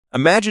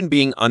Imagine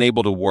being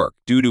unable to work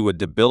due to a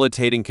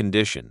debilitating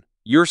condition,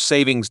 your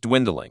savings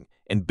dwindling,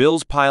 and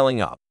bills piling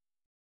up.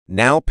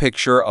 Now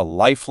picture a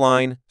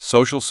lifeline,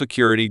 Social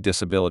Security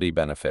disability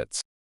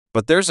benefits.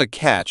 But there's a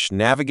catch.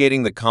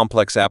 Navigating the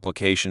complex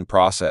application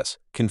process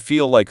can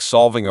feel like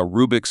solving a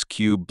Rubik's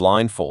Cube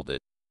blindfolded.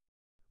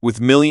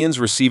 With millions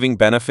receiving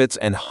benefits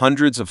and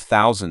hundreds of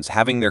thousands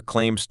having their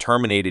claims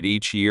terminated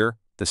each year,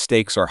 the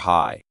stakes are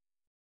high.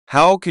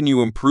 How can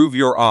you improve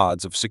your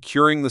odds of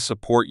securing the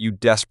support you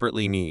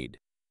desperately need?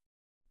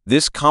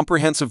 This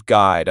comprehensive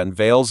guide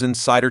unveils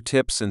insider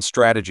tips and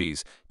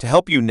strategies to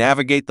help you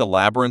navigate the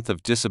labyrinth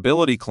of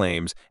disability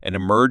claims and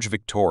emerge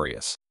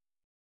victorious.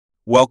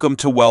 Welcome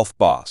to Wealth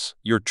Boss,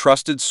 your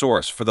trusted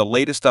source for the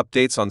latest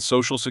updates on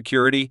Social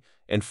Security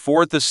and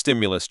for the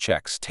stimulus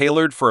checks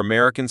tailored for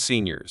American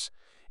seniors,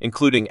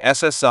 including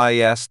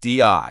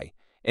SSDI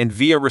and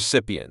VIA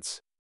recipients.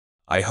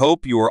 I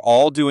hope you are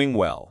all doing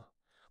well.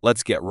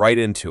 Let's get right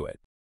into it.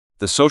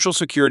 The Social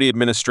Security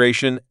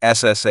Administration,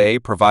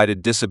 SSA,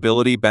 provided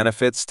disability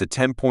benefits to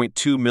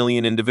 10.2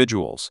 million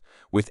individuals,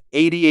 with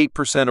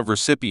 88% of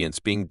recipients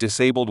being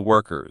disabled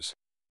workers.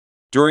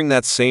 During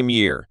that same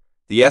year,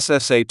 the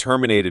SSA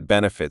terminated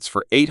benefits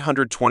for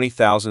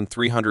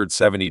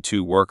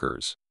 820,372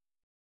 workers.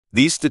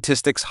 These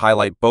statistics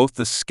highlight both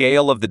the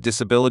scale of the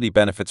disability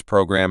benefits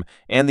program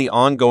and the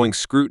ongoing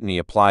scrutiny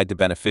applied to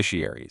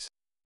beneficiaries.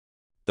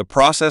 The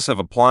process of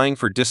applying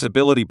for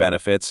disability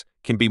benefits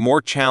can be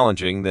more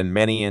challenging than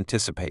many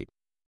anticipate.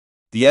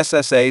 The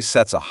SSA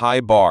sets a high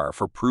bar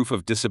for proof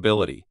of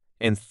disability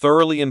and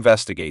thoroughly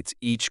investigates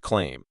each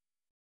claim.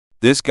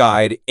 This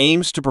guide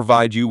aims to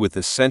provide you with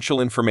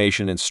essential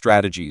information and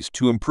strategies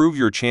to improve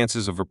your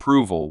chances of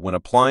approval when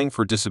applying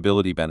for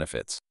disability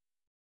benefits.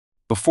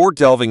 Before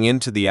delving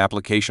into the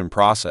application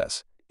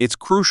process, it's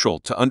crucial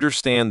to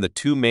understand the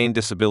two main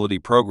disability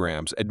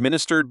programs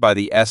administered by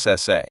the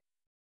SSA.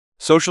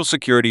 Social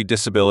Security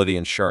Disability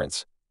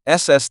Insurance,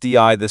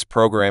 SSDI. This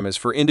program is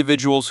for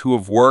individuals who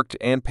have worked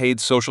and paid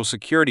Social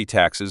Security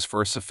taxes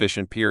for a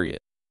sufficient period.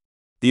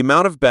 The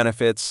amount of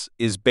benefits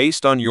is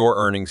based on your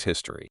earnings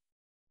history.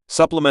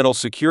 Supplemental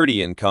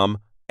Security Income,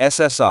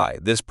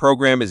 SSI. This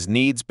program is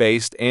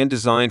needs-based and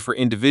designed for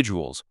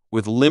individuals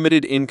with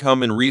limited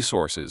income and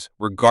resources,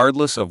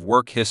 regardless of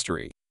work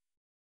history.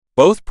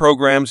 Both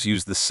programs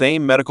use the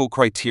same medical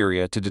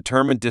criteria to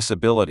determine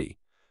disability,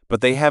 but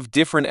they have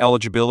different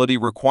eligibility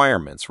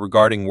requirements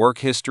regarding work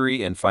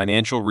history and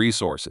financial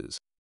resources.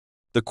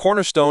 The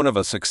cornerstone of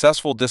a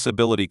successful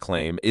disability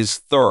claim is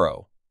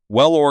thorough,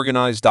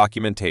 well-organized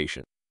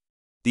documentation.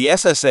 The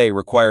SSA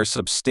requires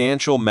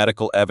substantial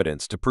medical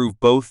evidence to prove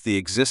both the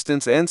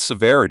existence and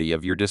severity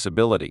of your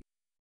disability.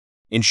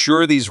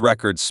 Ensure these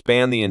records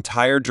span the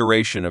entire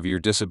duration of your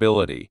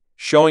disability,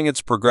 showing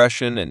its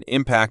progression and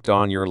impact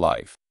on your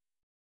life.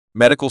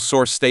 Medical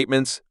source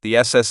statements. The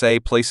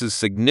SSA places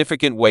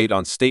significant weight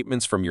on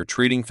statements from your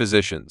treating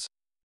physicians.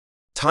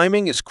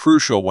 Timing is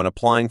crucial when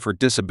applying for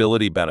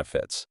disability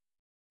benefits.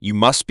 You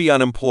must be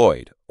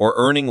unemployed or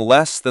earning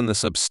less than the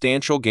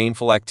substantial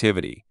gainful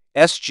activity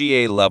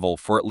 (SGA) level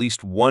for at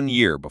least 1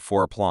 year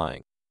before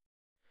applying.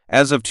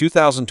 As of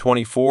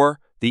 2024,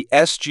 the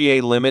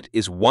SGA limit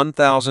is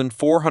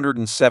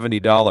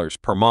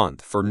 $1,470 per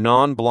month for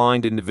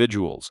non-blind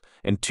individuals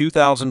and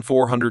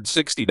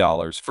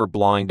 $2,460 for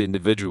blind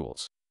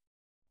individuals.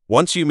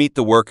 Once you meet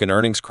the work and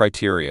earnings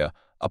criteria,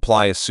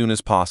 apply as soon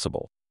as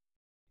possible.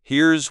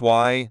 Here's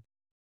why.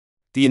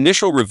 The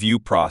initial review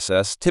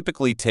process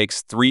typically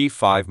takes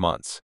 3–5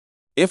 months.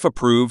 If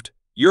approved,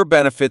 your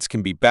benefits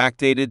can be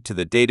backdated to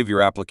the date of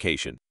your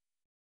application.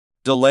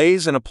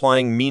 Delays in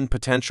applying mean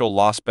potential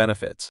lost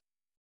benefits.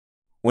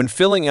 When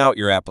filling out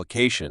your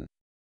application,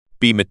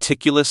 be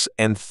meticulous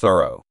and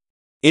thorough.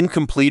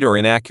 Incomplete or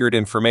inaccurate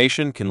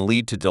information can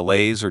lead to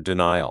delays or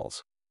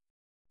denials.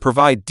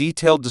 Provide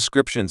detailed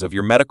descriptions of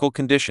your medical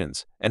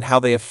conditions and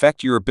how they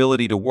affect your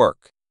ability to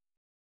work.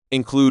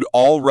 Include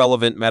all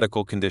relevant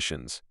medical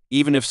conditions,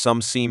 even if some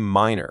seem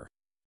minor.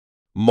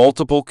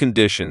 Multiple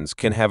conditions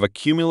can have a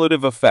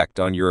cumulative effect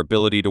on your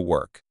ability to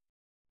work.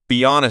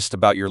 Be honest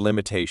about your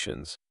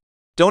limitations.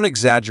 Don't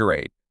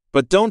exaggerate,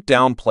 but don't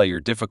downplay your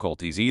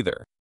difficulties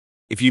either.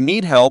 If you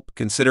need help,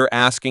 consider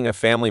asking a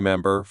family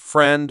member,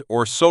 friend,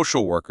 or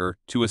social worker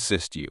to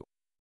assist you.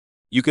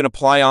 You can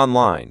apply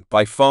online,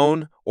 by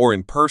phone, or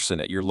in person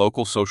at your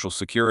local Social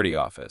Security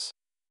office.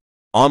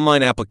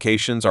 Online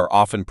applications are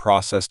often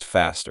processed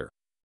faster.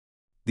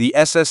 The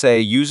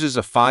SSA uses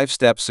a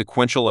 5-step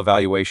sequential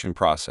evaluation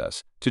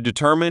process to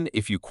determine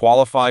if you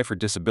qualify for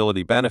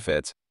disability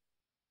benefits.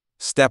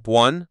 Step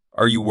 1.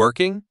 Are you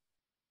working?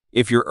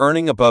 If you're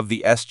earning above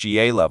the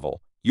SGA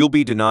level, you'll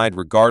be denied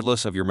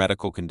regardless of your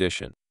medical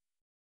condition.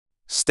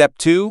 Step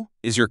 2.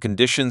 Is your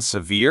condition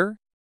severe?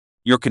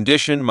 Your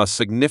condition must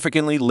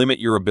significantly limit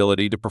your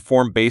ability to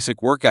perform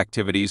basic work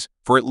activities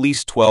for at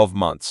least 12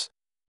 months.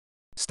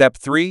 Step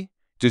 3.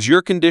 Does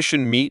your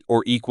condition meet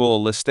or equal a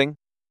listing?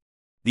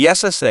 The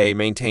SSA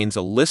maintains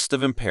a list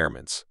of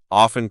impairments,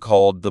 often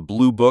called the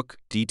Blue Book,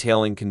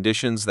 detailing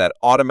conditions that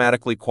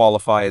automatically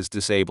qualify as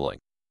disabling.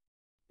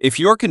 If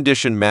your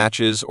condition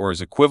matches or is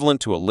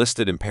equivalent to a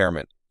listed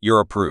impairment, you're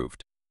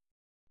approved.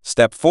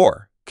 Step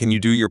 4. Can you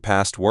do your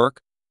past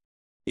work?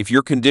 If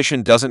your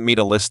condition doesn't meet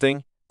a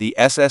listing, the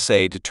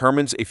SSA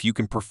determines if you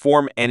can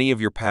perform any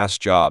of your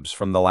past jobs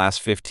from the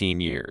last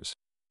 15 years.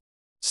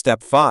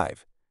 Step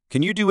 5.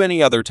 Can you do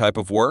any other type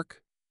of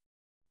work?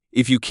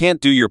 If you can't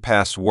do your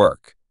past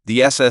work, the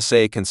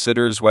SSA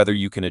considers whether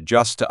you can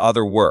adjust to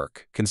other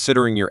work,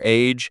 considering your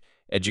age,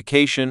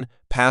 education,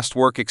 past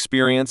work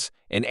experience,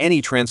 and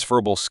any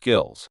transferable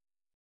skills.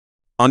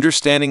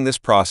 Understanding this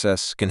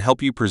process can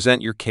help you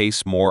present your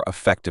case more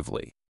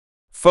effectively.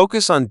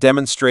 Focus on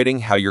demonstrating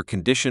how your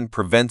condition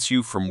prevents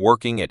you from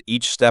working at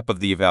each step of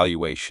the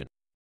evaluation.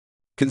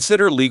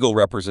 Consider legal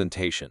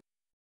representation.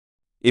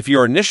 If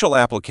your initial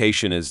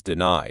application is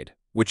denied,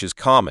 which is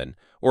common,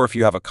 or if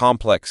you have a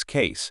complex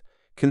case,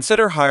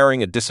 consider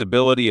hiring a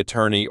disability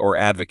attorney or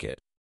advocate.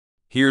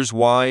 Here's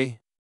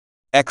why.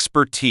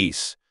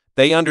 Expertise.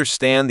 They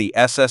understand the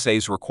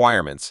SSA's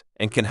requirements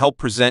and can help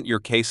present your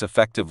case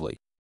effectively.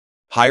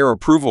 Higher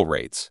approval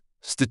rates.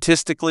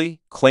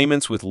 Statistically,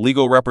 claimants with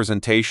legal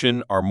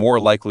representation are more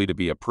likely to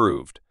be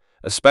approved,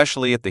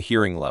 especially at the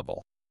hearing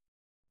level.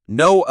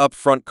 No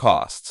upfront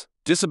costs.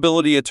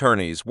 Disability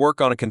attorneys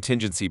work on a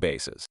contingency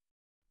basis.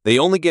 They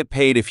only get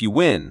paid if you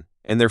win,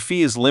 and their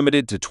fee is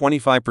limited to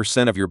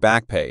 25% of your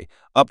back pay,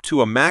 up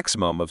to a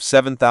maximum of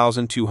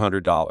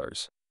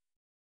 $7,200.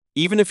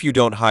 Even if you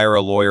don't hire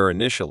a lawyer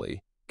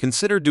initially,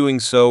 consider doing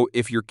so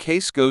if your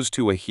case goes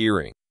to a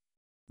hearing.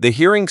 The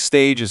hearing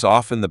stage is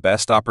often the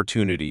best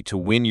opportunity to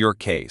win your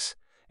case,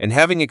 and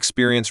having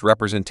experienced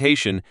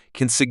representation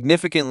can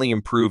significantly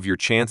improve your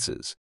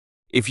chances.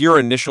 If your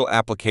initial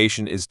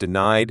application is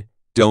denied,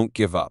 don't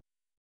give up.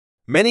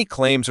 Many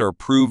claims are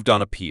approved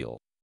on appeal.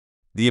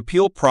 The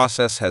appeal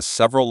process has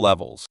several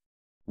levels.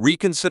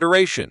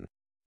 Reconsideration.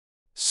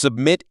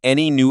 Submit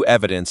any new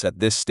evidence at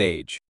this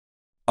stage.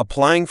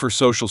 Applying for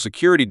Social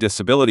Security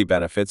disability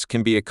benefits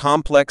can be a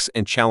complex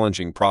and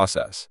challenging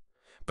process,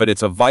 but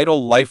it's a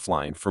vital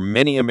lifeline for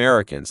many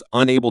Americans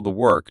unable to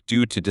work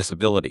due to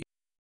disability.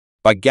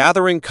 By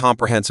gathering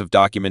comprehensive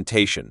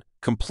documentation,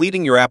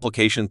 completing your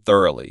application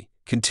thoroughly,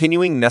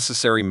 continuing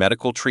necessary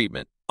medical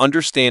treatment,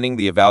 understanding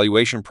the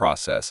evaluation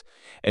process,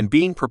 and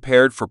being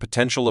prepared for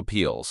potential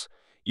appeals,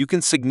 you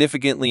can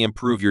significantly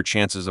improve your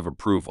chances of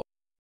approval.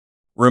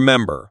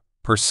 Remember,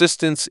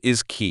 persistence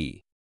is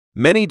key.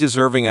 Many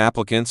deserving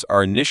applicants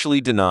are initially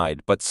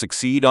denied but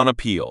succeed on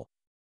appeal.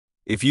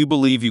 If you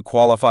believe you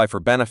qualify for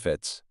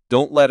benefits,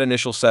 don't let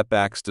initial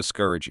setbacks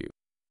discourage you.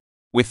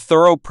 With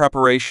thorough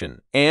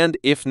preparation and,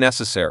 if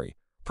necessary,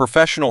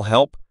 professional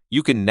help,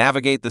 you can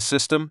navigate the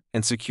system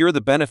and secure the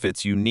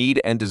benefits you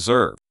need and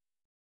deserve.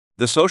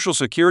 The Social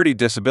Security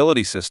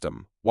disability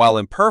system, while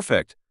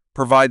imperfect,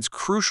 provides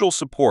crucial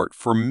support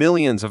for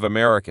millions of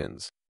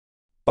Americans.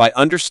 By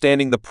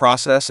understanding the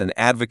process and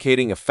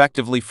advocating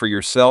effectively for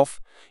yourself,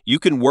 you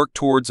can work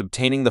towards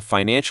obtaining the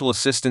financial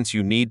assistance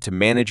you need to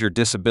manage your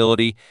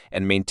disability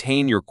and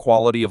maintain your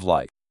quality of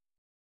life.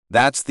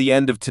 That's the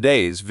end of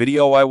today's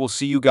video. I will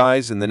see you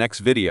guys in the next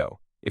video.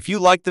 If you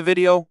liked the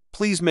video,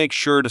 please make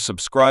sure to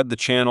subscribe the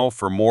channel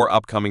for more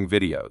upcoming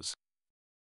videos.